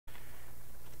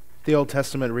The Old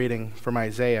Testament reading from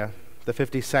Isaiah, the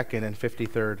 52nd and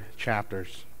 53rd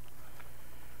chapters.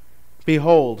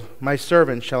 Behold, my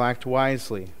servant shall act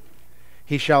wisely.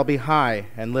 He shall be high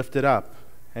and lifted up,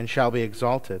 and shall be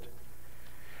exalted.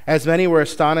 As many were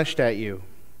astonished at you.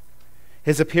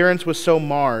 His appearance was so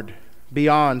marred,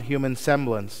 beyond human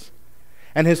semblance,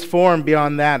 and his form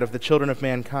beyond that of the children of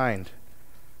mankind.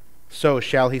 So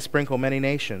shall he sprinkle many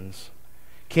nations.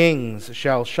 Kings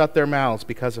shall shut their mouths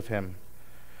because of him.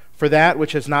 For that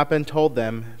which has not been told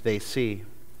them, they see,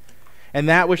 and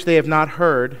that which they have not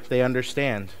heard, they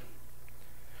understand.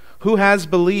 Who has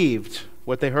believed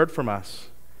what they heard from us?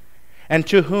 And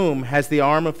to whom has the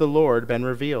arm of the Lord been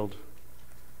revealed?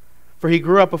 For he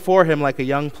grew up before him like a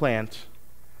young plant,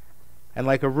 and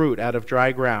like a root out of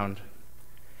dry ground.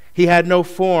 He had no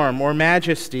form or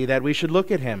majesty that we should look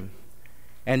at him,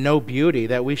 and no beauty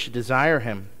that we should desire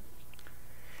him.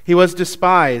 He was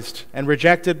despised and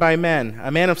rejected by men,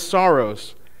 a man of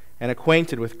sorrows and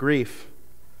acquainted with grief.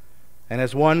 And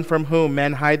as one from whom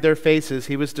men hide their faces,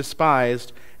 he was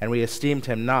despised, and we esteemed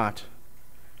him not.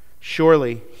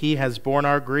 Surely he has borne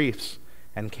our griefs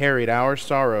and carried our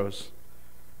sorrows.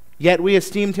 Yet we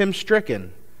esteemed him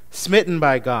stricken, smitten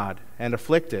by God, and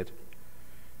afflicted.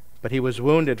 But he was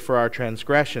wounded for our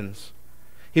transgressions.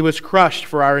 He was crushed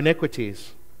for our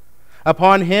iniquities.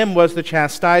 Upon him was the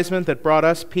chastisement that brought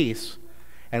us peace,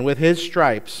 and with his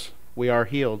stripes we are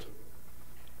healed.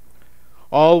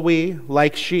 All we,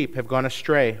 like sheep, have gone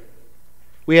astray.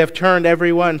 We have turned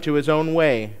every one to his own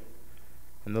way,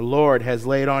 and the Lord has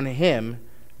laid on him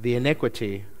the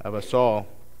iniquity of us all.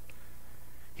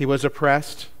 He was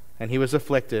oppressed, and he was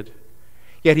afflicted,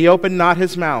 yet he opened not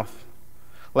his mouth.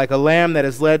 Like a lamb that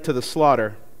is led to the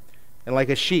slaughter, and like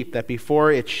a sheep that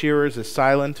before its shearers is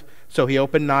silent, so he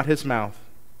opened not his mouth.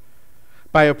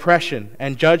 By oppression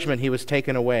and judgment he was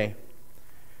taken away.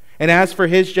 And as for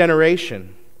his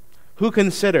generation, who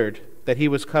considered that he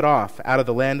was cut off out of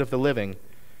the land of the living,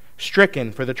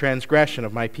 stricken for the transgression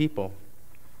of my people?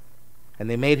 And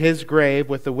they made his grave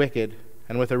with the wicked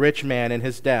and with a rich man in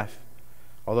his death,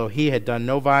 although he had done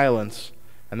no violence,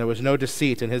 and there was no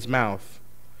deceit in his mouth.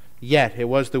 Yet it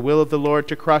was the will of the Lord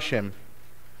to crush him.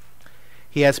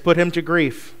 He has put him to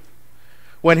grief.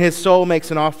 When his soul makes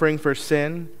an offering for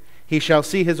sin, he shall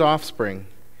see his offspring.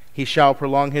 He shall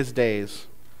prolong his days.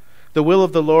 The will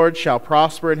of the Lord shall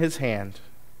prosper in his hand.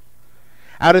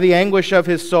 Out of the anguish of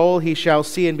his soul he shall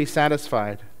see and be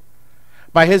satisfied.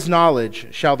 By his knowledge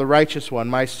shall the righteous one,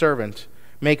 my servant,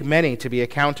 make many to be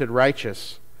accounted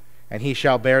righteous, and he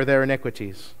shall bear their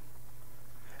iniquities.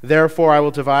 Therefore I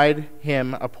will divide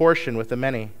him a portion with the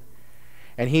many,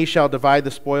 and he shall divide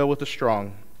the spoil with the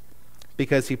strong,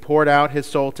 because he poured out his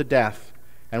soul to death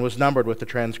and was numbered with the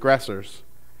transgressors.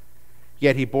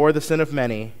 Yet he bore the sin of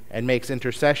many and makes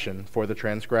intercession for the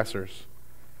transgressors.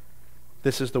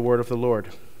 This is the word of the Lord.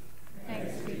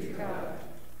 Thanks be to God.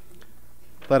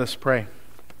 Let us pray.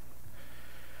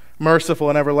 Merciful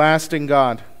and everlasting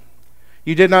God,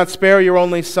 you did not spare your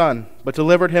only Son, but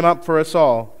delivered him up for us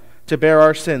all to bear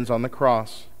our sins on the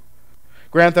cross.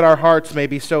 Grant that our hearts may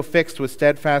be so fixed with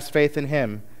steadfast faith in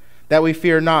him that we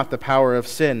fear not the power of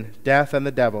sin, death, and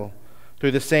the devil,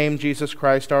 through the same Jesus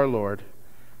Christ our Lord.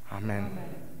 Amen.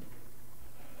 Amen.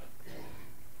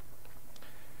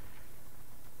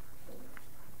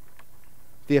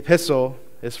 The epistle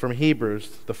is from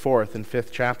Hebrews, the 4th and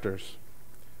 5th chapters.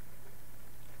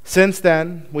 Since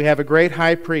then, we have a great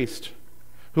high priest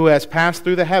who has passed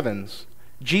through the heavens,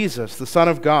 Jesus, the Son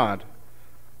of God.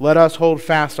 Let us hold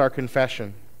fast our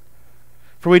confession.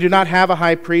 For we do not have a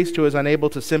high priest who is unable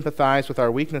to sympathize with our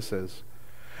weaknesses,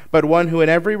 but one who in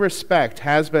every respect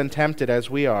has been tempted as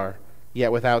we are,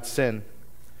 yet without sin.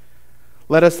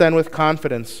 Let us then with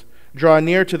confidence draw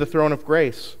near to the throne of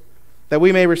grace, that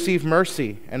we may receive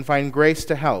mercy and find grace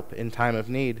to help in time of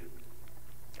need.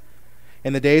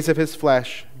 In the days of his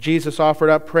flesh, Jesus offered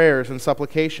up prayers and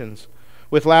supplications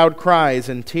with loud cries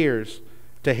and tears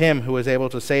to him who was able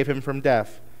to save him from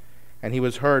death, and he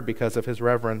was heard because of his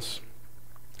reverence.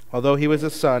 Although he was a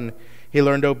son, he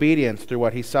learned obedience through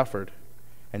what he suffered,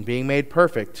 and being made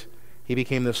perfect, he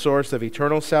became the source of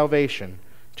eternal salvation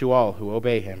to all who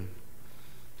obey him.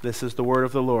 This is the word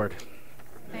of the Lord.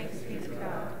 Thanks be to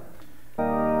God.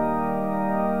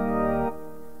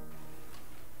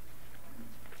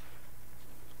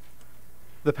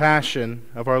 The Passion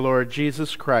of our Lord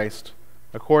Jesus Christ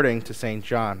according to St.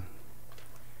 John.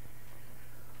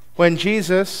 When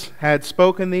Jesus had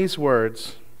spoken these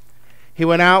words, he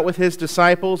went out with his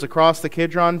disciples across the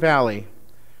Kidron Valley,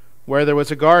 where there was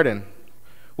a garden,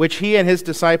 which he and his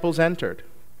disciples entered.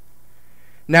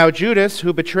 Now Judas,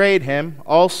 who betrayed him,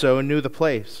 also knew the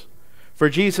place, for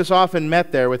Jesus often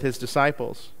met there with his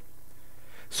disciples.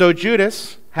 So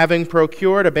Judas, having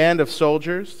procured a band of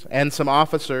soldiers and some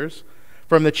officers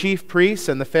from the chief priests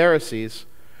and the Pharisees,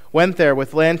 went there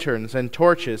with lanterns and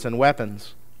torches and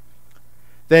weapons.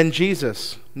 Then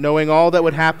Jesus, knowing all that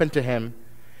would happen to him,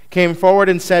 came forward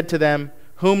and said to them,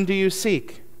 "Whom do you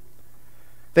seek?"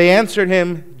 They answered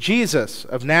him, "Jesus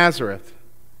of Nazareth."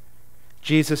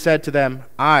 Jesus said to them,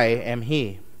 "I am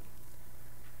he."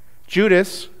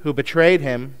 Judas, who betrayed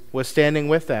him, was standing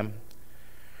with them.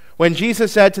 When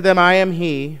Jesus said to them, "I am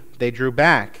he," they drew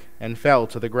back and fell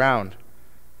to the ground.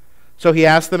 So he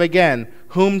asked them again,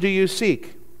 "Whom do you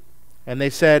seek?" And they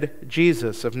said,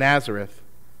 "Jesus of Nazareth."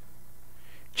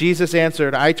 Jesus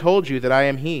answered, "I told you that I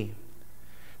am he.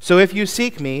 So if you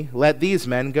seek me, let these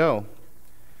men go."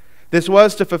 This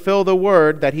was to fulfill the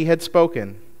word that he had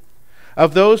spoken.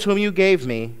 "Of those whom you gave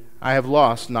me, I have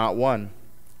lost not one."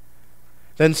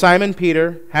 Then Simon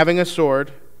Peter, having a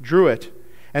sword, drew it,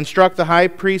 and struck the high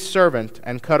priest's servant,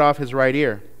 and cut off his right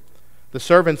ear. The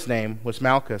servant's name was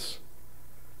Malchus.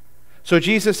 So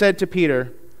Jesus said to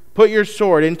Peter, "Put your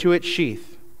sword into its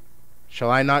sheath.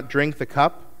 Shall I not drink the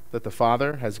cup that the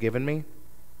Father has given me?"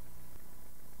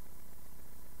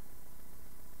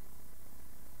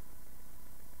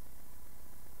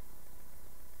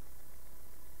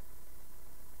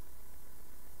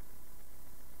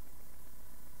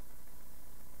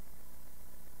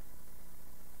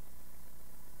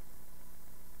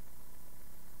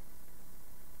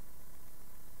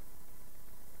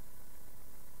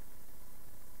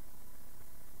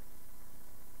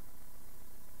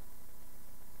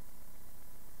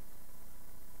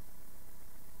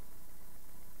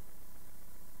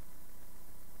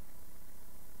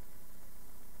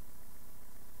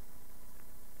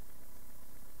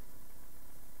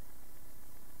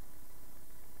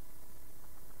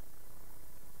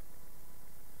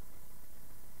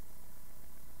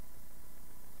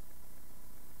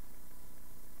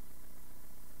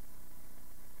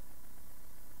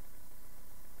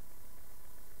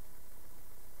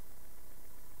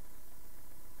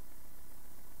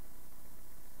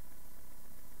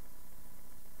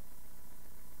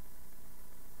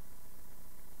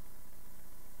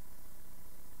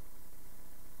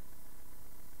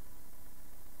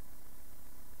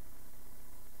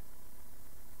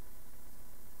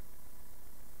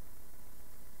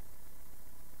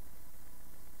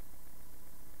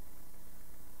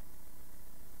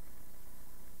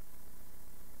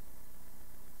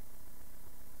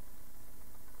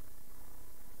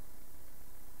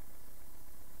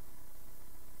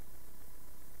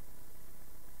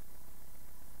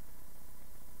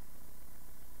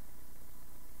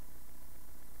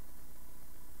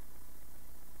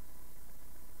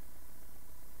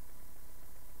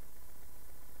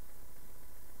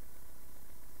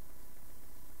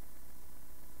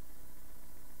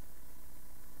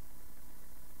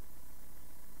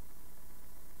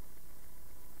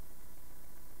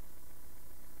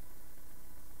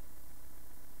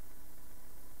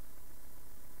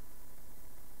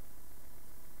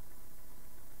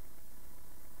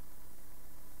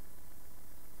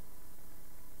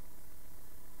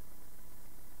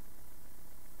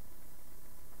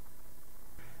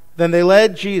 Then they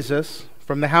led Jesus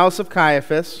from the house of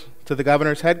Caiaphas to the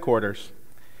governor's headquarters.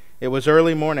 It was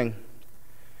early morning.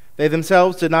 They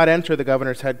themselves did not enter the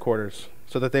governor's headquarters,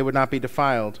 so that they would not be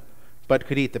defiled, but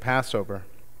could eat the Passover.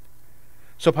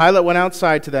 So Pilate went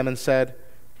outside to them and said,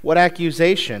 "What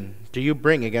accusation do you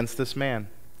bring against this man?"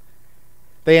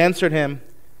 They answered him,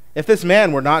 "If this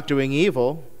man were not doing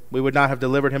evil, we would not have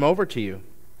delivered him over to you."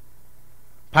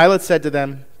 Pilate said to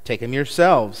them, "Take him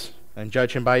yourselves, and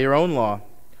judge him by your own law."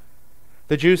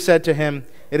 The Jews said to him,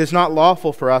 "It is not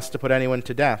lawful for us to put anyone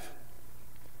to death."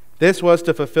 This was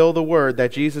to fulfill the word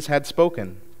that Jesus had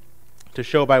spoken, to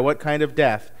show by what kind of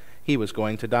death he was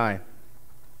going to die.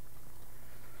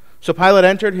 So Pilate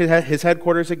entered his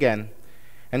headquarters again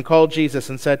and called Jesus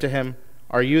and said to him,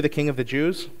 "Are you the king of the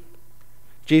Jews?"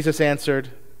 Jesus answered,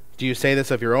 "Do you say this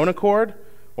of your own accord,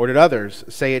 or did others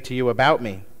say it to you about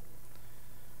me?"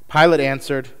 Pilate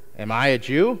answered, "Am I a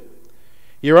Jew?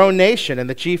 Your own nation and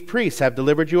the chief priests have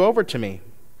delivered you over to me.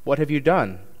 What have you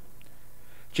done?"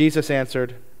 Jesus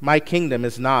answered, "My kingdom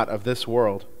is not of this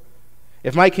world.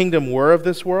 If my kingdom were of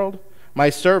this world, my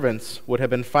servants would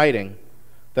have been fighting,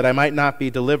 that I might not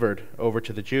be delivered over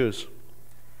to the Jews.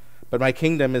 But my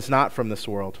kingdom is not from this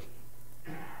world."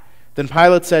 Then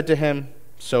Pilate said to him,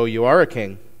 "So you are a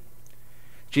king?"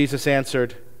 Jesus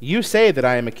answered, "You say that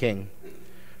I am a king.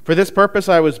 For this purpose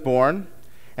I was born,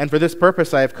 and for this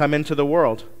purpose I have come into the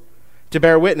world, to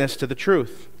bear witness to the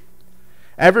truth.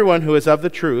 Everyone who is of the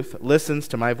truth listens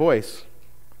to my voice."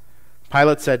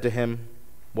 Pilate said to him,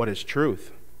 "What is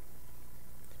truth?"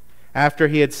 After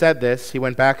he had said this, he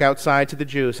went back outside to the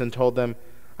Jews and told them,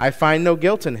 "I find no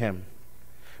guilt in him.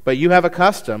 But you have a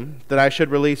custom that I should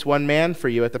release one man for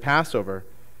you at the Passover.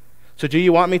 So do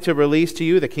you want me to release to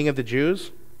you the king of the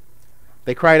Jews?"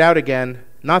 They cried out again,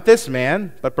 "Not this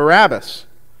man, but Barabbas."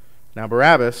 Now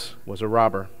Barabbas was a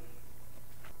robber.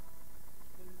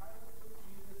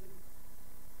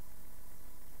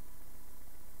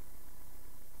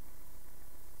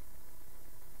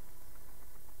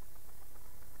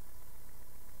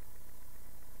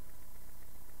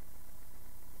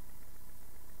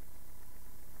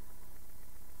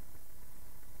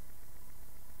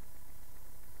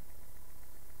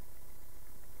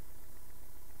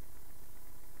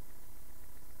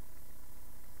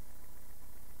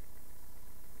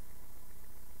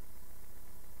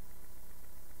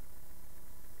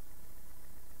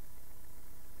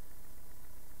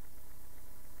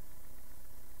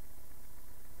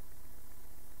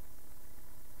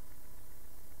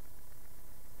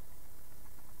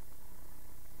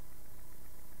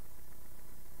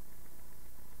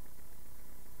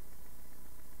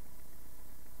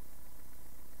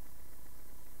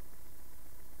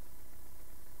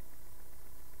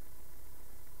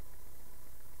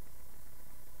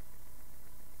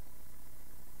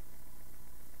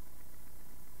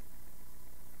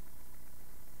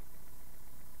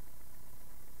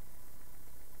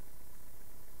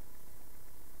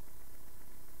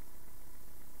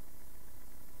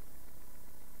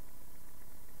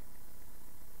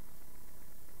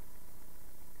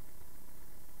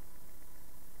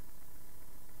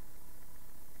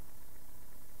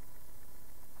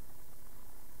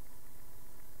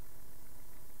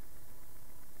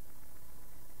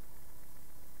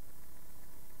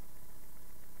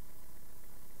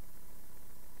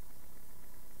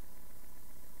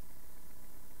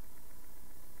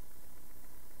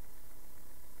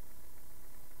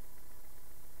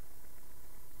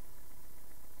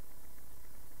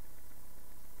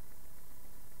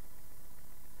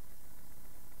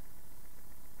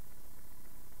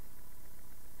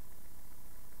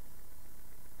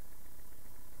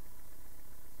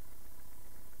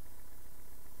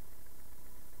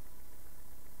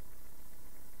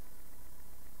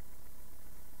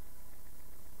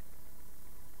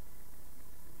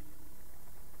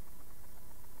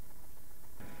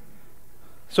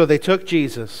 So they took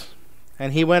Jesus,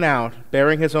 and he went out,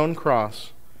 bearing his own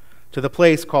cross, to the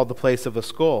place called the place of the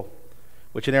skull,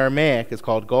 which in Aramaic is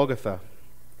called Golgotha.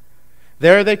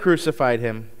 There they crucified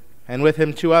him, and with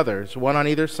him 2 others, one on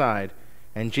either side,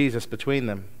 and Jesus between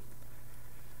them.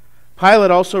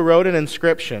 Pilate also wrote an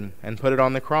inscription and put it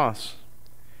on the cross.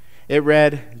 It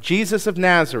read, "Jesus of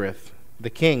Nazareth, the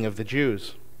King of the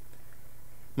Jews."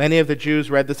 Many of the Jews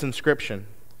read this inscription,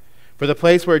 for the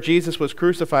place where Jesus was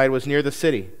crucified was near the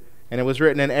city, and it was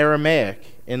written in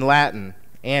Aramaic, in Latin,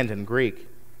 and in Greek.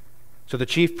 So the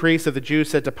chief priests of the Jews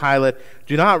said to Pilate,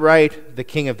 "Do not write the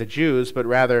King of the Jews, but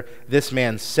rather, 'This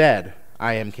man said,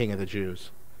 I am King of the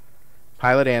Jews.'"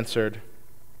 Pilate answered,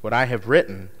 "What I have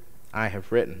written, I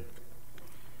have written."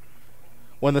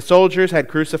 When the soldiers had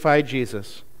crucified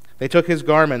Jesus, they took his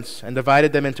garments and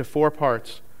divided them into 4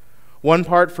 parts, 1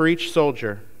 part for each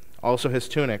soldier, also his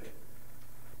tunic.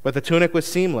 But the tunic was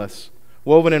seamless,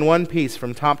 woven in one piece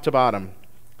from top to bottom.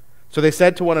 So they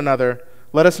said to one another,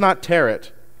 "Let us not tear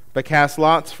it, but cast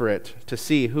lots for it to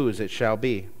see whose it shall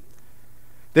be."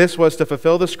 This was to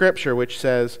fulfill the scripture which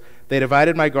says, "They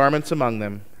divided my garments among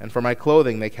them, and for my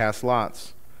clothing they cast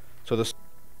lots." So the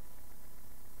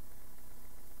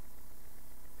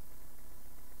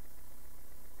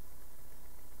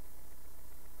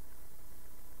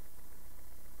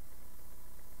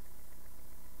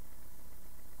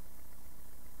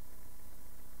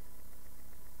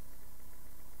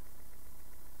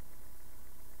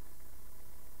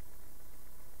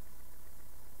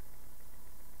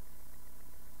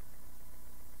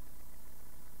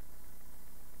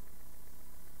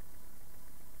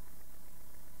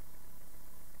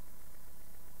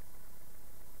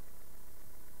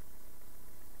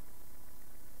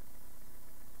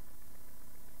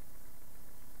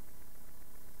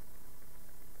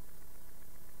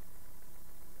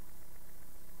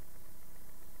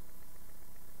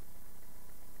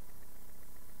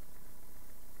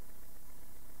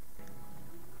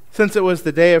Since it was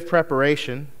the day of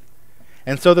preparation,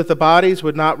 and so that the bodies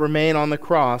would not remain on the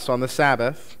cross on the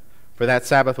Sabbath, for that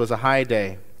Sabbath was a high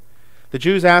day, the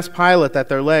Jews asked Pilate that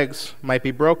their legs might be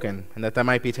broken and that they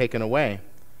might be taken away.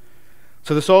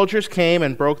 So the soldiers came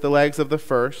and broke the legs of the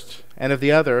first and of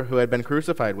the other who had been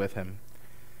crucified with him.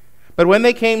 But when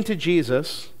they came to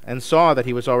Jesus and saw that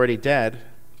he was already dead,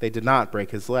 they did not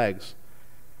break his legs.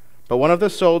 But one of the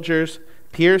soldiers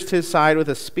pierced his side with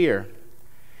a spear,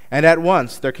 and at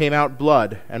once there came out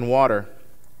blood and water.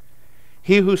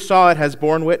 He who saw it has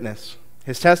borne witness.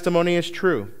 His testimony is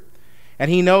true, and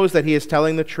he knows that he is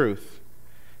telling the truth,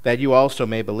 that you also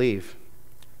may believe.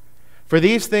 For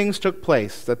these things took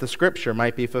place, that the scripture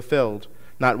might be fulfilled,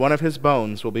 not one of his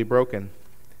bones will be broken.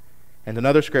 And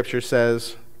another scripture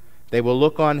says, they will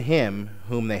look on him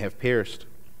whom they have pierced.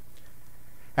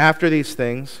 After these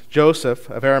things, Joseph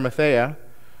of Arimathea,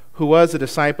 who was a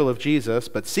disciple of Jesus,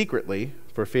 but secretly,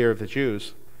 for fear of the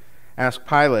Jews, asked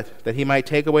Pilate that he might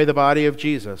take away the body of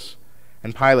Jesus,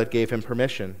 and Pilate gave him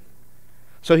permission.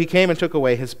 So he came and took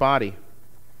away his body.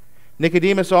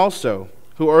 Nicodemus also,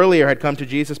 who earlier had come to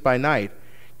Jesus by night,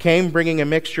 came bringing a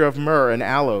mixture of myrrh and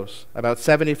aloes, about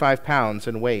 75 pounds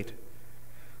in weight.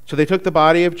 So they took the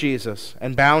body of Jesus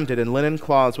and bound it in linen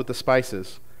cloths with the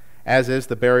spices, as is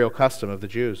the burial custom of the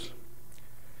Jews.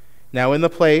 Now in the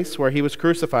place where he was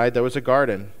crucified there was a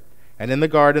garden, and in the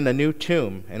garden a new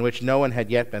tomb in which no one had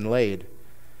yet been laid.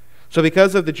 So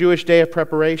because of the Jewish day of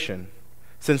preparation,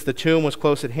 since the tomb was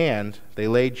close at hand, they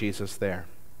laid Jesus there.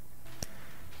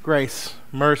 Grace,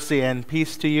 mercy, and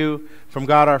peace to you from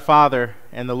God our Father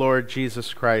and the Lord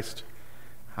Jesus Christ.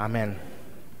 Amen.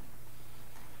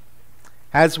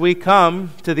 As we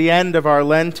come to the end of our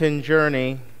Lenten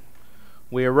journey,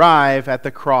 we arrive at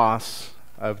the cross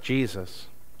of Jesus.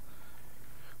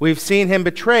 We've seen him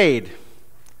betrayed,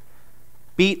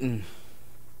 beaten,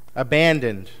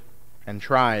 abandoned, and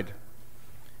tried.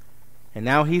 And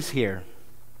now he's here,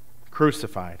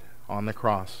 crucified on the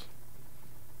cross.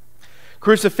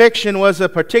 Crucifixion was a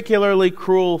particularly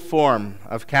cruel form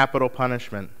of capital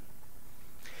punishment.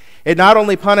 It not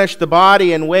only punished the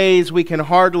body in ways we can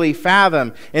hardly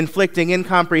fathom, inflicting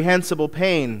incomprehensible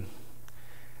pain,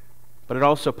 but it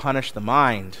also punished the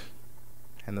mind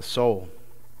and the soul.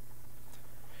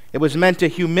 It was meant to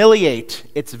humiliate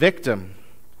its victim,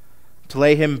 to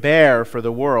lay him bare for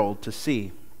the world to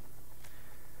see.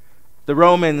 The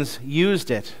Romans used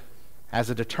it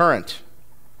as a deterrent.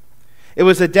 It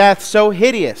was a death so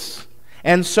hideous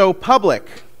and so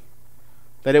public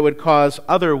that it would cause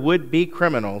other would-be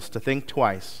criminals to think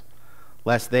twice,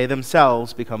 lest they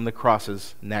themselves become the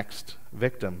cross's next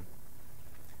victim.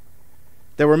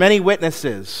 There were many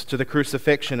witnesses to the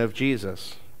crucifixion of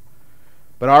Jesus,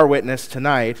 but our witness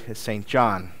tonight is St.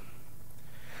 John,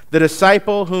 the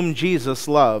disciple whom Jesus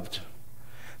loved,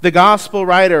 the gospel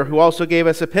writer who also gave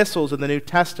us epistles in the New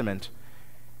Testament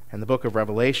and the book of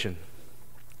Revelation.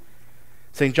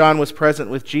 St. John was present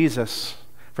with Jesus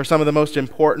for some of the most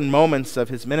important moments of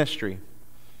his ministry.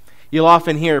 You'll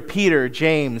often hear Peter,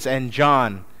 James, and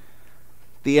John,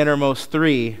 the innermost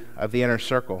three of the inner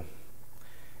circle.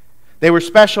 They were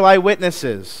special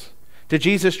eyewitnesses to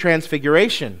Jesus'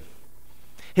 transfiguration,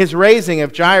 his raising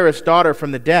of Jairus' daughter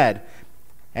from the dead,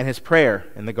 and his prayer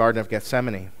in the Garden of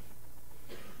Gethsemane.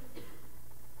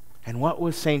 And what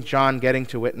was St. John getting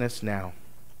to witness now?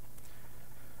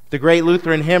 The great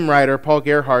Lutheran hymn writer Paul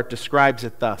Gerhardt describes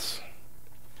it thus: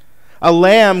 a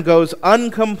lamb goes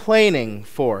uncomplaining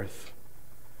forth,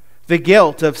 the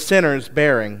guilt of sinners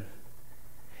bearing,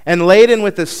 and laden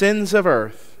with the sins of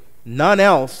earth, none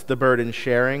else the burden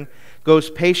sharing, goes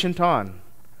patient on,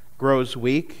 grows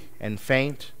weak and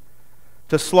faint,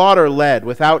 to slaughter led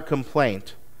without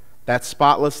complaint, that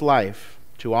spotless life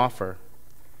to offer.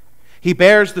 He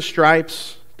bears the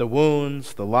stripes, the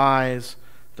wounds, the lies,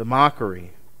 the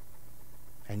mockery,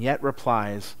 and yet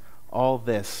replies, all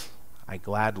this I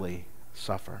gladly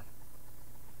suffer.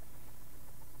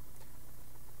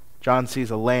 John sees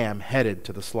a lamb headed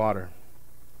to the slaughter.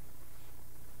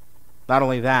 Not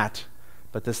only that,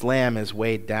 but this lamb is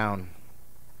weighed down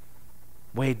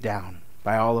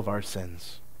by all of our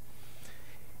sins.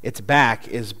 Its back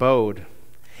is bowed.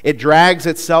 It drags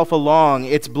itself along.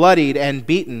 It's bloodied and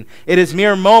beaten. It is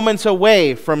mere moments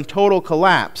away from total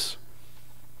collapse.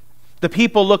 The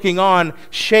people looking on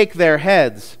shake their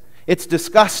heads. It's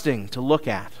disgusting to look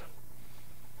at.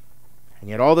 And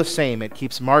yet all the same, it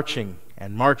keeps marching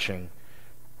and marching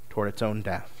toward its own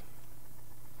death.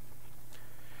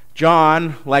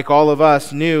 John, like all of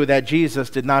us, knew that Jesus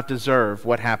did not deserve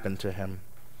what happened to him.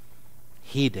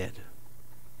 He did.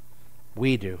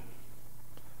 We do.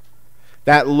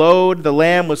 That load the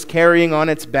lamb was carrying on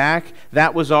its back,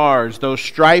 that was ours. Those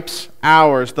stripes,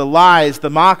 ours. The lies, the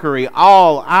mockery,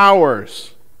 all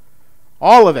ours.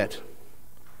 All of it.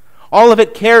 All of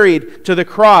it carried to the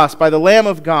cross by the Lamb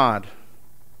of God.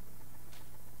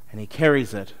 And he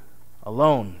carries it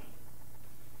alone.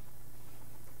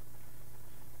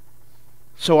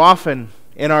 So often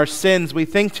in our sins, we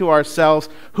think to ourselves,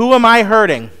 who am I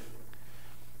hurting?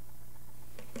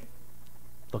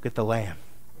 Look at the Lamb.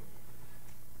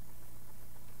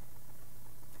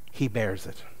 He bears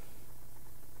it.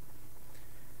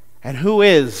 And who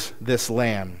is this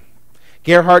Lamb?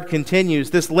 Gerhardt continues,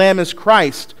 this Lamb is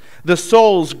Christ, the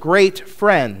soul's great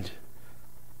friend,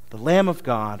 the Lamb of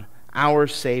God, our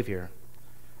Savior,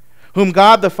 whom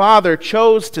God the Father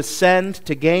chose to send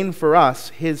to gain for us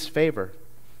his favor.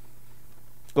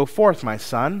 Go forth, my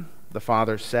son, the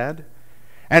Father said,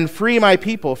 and free my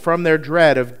people from their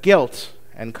dread of guilt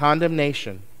and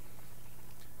condemnation.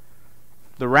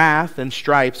 The wrath and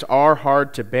stripes are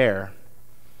hard to bear,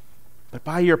 but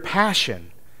by your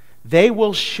passion they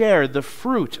will share the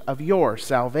fruit of your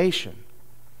salvation.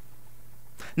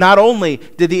 Not only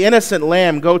did the innocent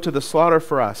lamb go to the slaughter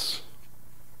for us,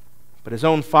 but his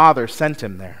own Father sent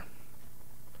him there.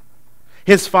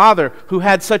 His Father, who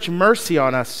had such mercy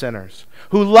on us sinners,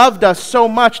 who loved us so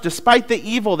much despite the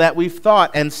evil that we've thought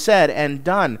and said and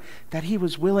done, that he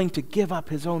was willing to give up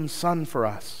his own Son for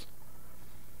us.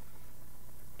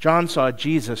 John saw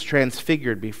Jesus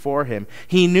transfigured before him.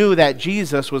 He knew that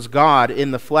Jesus was God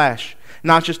in the flesh,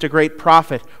 not just a great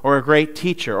prophet or a great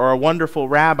teacher or a wonderful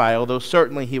rabbi, although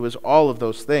certainly he was all of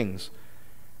those things.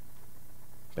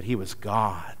 But he was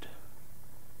God.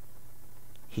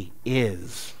 He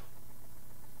is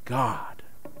God.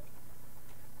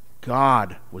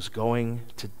 God was going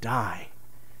to die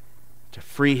to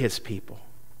free his people,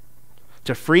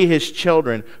 to free his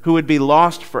children who would be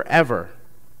lost forever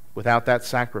without that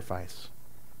sacrifice.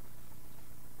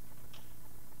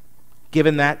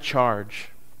 Given that charge,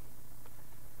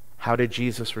 how did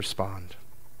Jesus respond?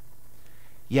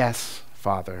 Yes,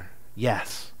 Father,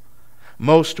 yes.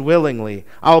 Most willingly,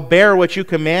 I'll bear what you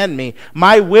command me.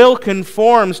 My will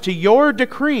conforms to your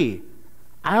decree.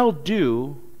 I'll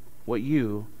do what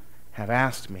you have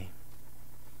asked me.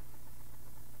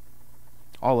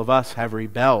 All of us have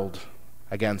rebelled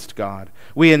against God.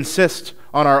 We insist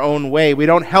on our own way. We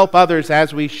don't help others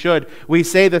as we should. We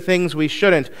say the things we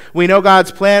shouldn't. We know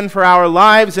God's plan for our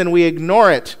lives and we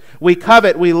ignore it. We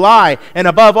covet, we lie, and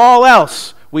above all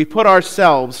else, we put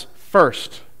ourselves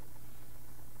first.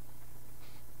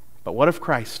 But what of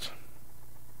Christ?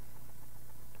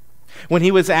 When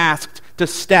he was asked to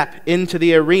step into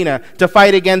the arena to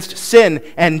fight against sin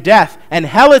and death and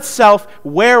hell itself,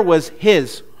 where was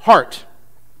his heart?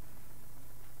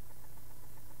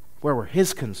 Where were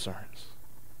his concerns?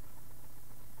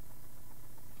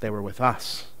 They were with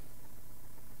us.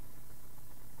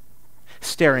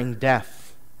 Staring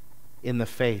death in the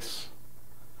face,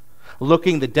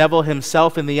 looking the devil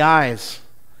himself in the eyes.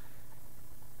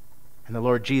 And the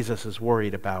Lord Jesus is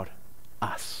worried about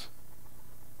us.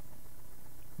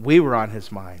 We were on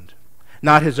his mind,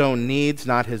 not his own needs,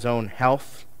 not his own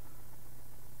health.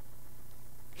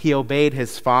 He obeyed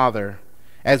his Father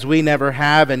as we never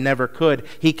have and never could.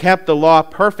 He kept the law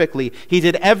perfectly. He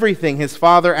did everything his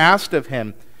Father asked of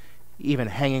him, even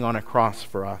hanging on a cross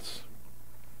for us.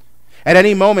 At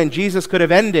any moment, Jesus could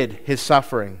have ended his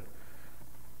suffering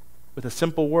with a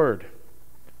simple word.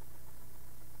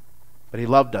 But he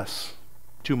loved us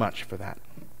too much for that.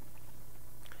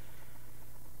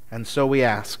 And so we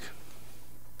ask,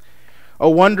 O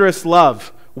wondrous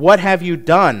love, what have you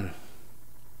done?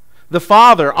 The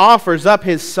Father offers up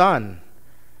his Son,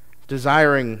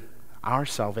 desiring our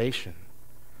salvation.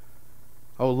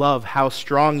 O love, how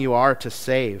strong you are to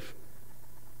save.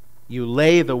 You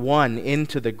lay the one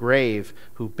into the grave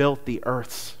who built the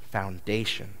earth's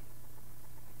foundation.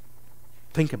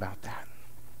 Think about that.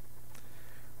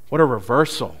 What a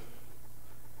reversal.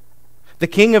 The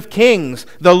King of Kings,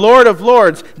 the Lord of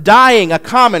Lords, dying a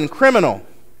common criminal.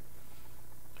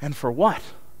 And for what?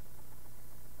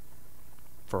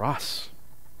 For us.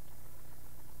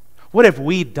 What have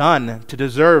we done to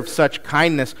deserve such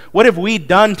kindness? What have we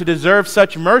done to deserve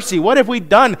such mercy? What have we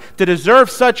done to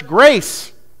deserve such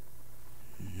grace?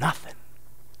 Nothing.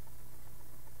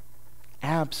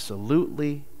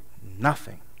 Absolutely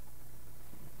nothing.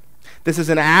 This is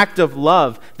an act of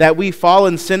love that we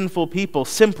fallen sinful people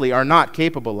simply are not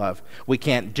capable of. We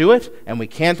can't do it and we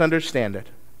can't understand it.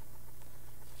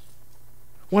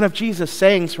 One of Jesus'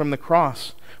 sayings from the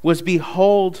cross was,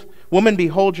 "Behold, woman,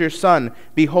 behold your son,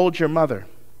 behold your mother."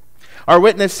 Our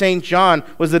witness, St. John,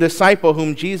 was the disciple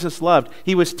whom Jesus loved.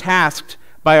 He was tasked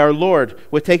by our Lord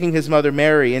with taking his mother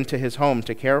Mary into his home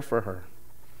to care for her.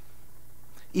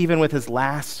 Even with his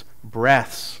last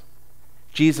breaths,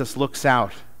 Jesus looks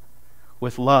out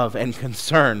with love and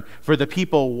concern for the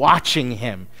people watching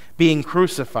him being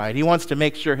crucified. He wants to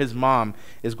make sure his mom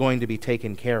is going to be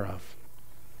taken care of.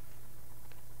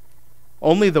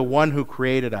 Only the one who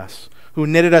created us, who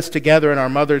knitted us together in our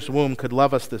mother's womb, could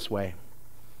love us this way.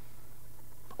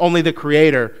 Only the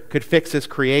Creator could fix His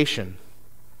creation,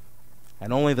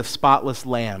 and only the spotless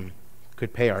Lamb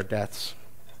could pay our debts.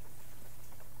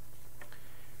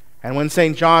 And when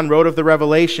St. John wrote of the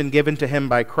revelation given to him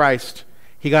by Christ,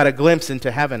 he got a glimpse into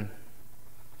heaven.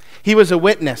 He was a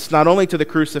witness not only to the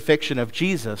crucifixion of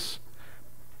Jesus,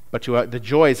 but to the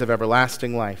joys of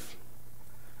everlasting life.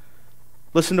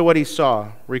 Listen to what he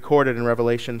saw, recorded in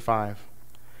Revelation 5.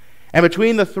 And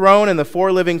between the throne and the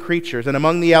 4 living creatures, and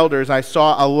among the elders, I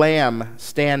saw a lamb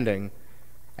standing,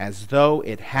 as though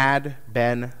it had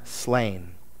been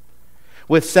slain,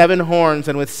 with 7 horns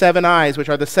and with 7 eyes, which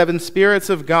are the 7 spirits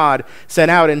of God sent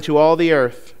out into all the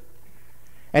earth.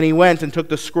 And he went and took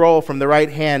the scroll from the right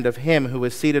hand of him who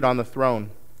was seated on the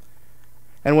throne.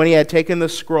 And when he had taken the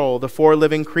scroll, the 4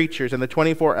 living creatures and the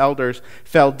 24 elders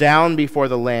fell down before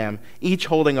the Lamb, each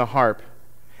holding a harp,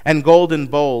 and golden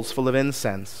bowls full of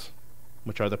incense,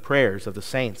 which are the prayers of the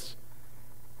saints.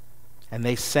 And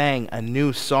they sang a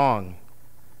new song,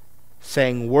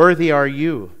 saying, "Worthy are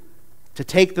you to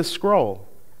take the scroll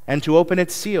and to open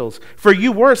its seals, for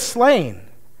you were slain,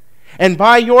 and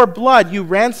by your blood you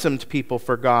ransomed people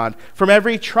for God from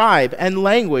every tribe and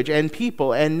language and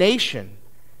people and nation.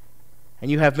 And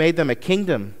you have made them a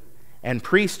kingdom and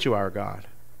priests to our God,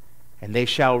 and they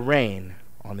shall reign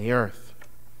on the earth."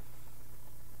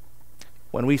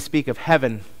 When we speak of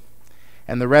heaven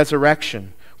and the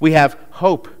resurrection, we have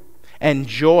hope and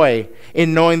joy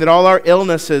in knowing that all our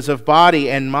illnesses of body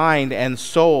and mind and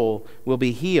soul will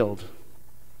be healed.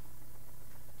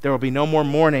 There will be no more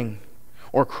mourning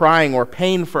or crying or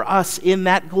pain for us in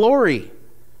that glory.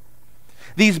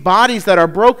 These bodies that are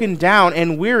broken down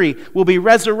and weary will be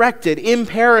resurrected,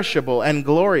 imperishable and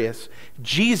glorious.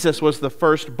 Jesus was the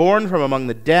firstborn from among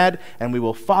the dead, and we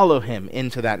will follow him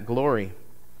into that glory.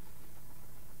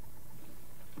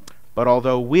 But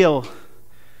although we'll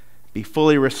be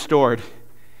fully restored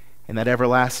in that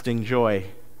everlasting joy,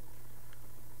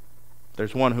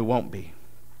 there's one who won't be.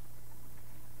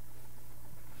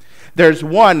 There's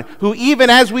one who, even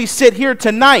as we sit here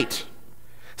tonight,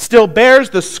 still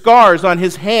bears the scars on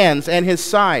his hands and his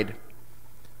side.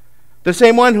 The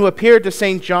same one who appeared to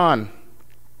St. John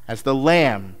as the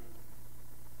Lamb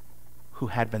who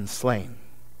had been slain.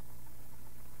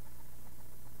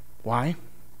 Why?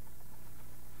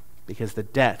 Because the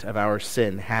debt of our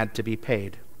sin had to be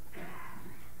paid.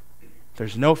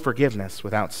 There's no forgiveness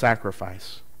without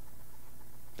sacrifice.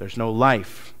 There's no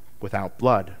life without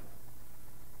blood.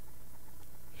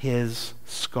 His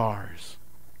scars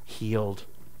healed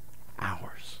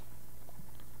ours.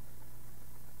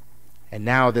 And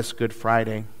now this Good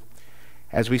Friday,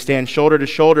 as we stand shoulder to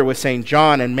shoulder with St.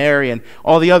 John and Mary and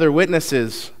all the other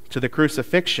witnesses to the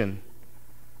crucifixion,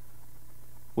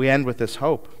 we end with this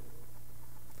hope.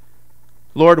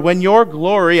 Lord, when your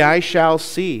glory I shall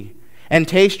see, and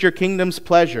taste your kingdom's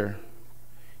pleasure,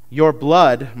 your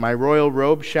blood my royal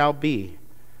robe shall be,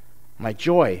 my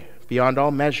joy beyond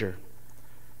all measure.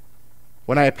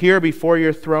 When I appear before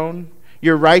your throne,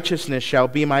 your righteousness shall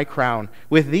be my crown.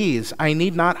 With these I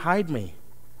need not hide me.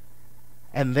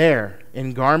 And there,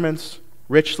 in garments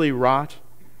richly wrought,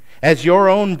 as your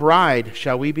own bride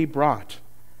shall we be brought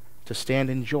to stand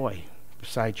in joy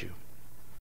beside you.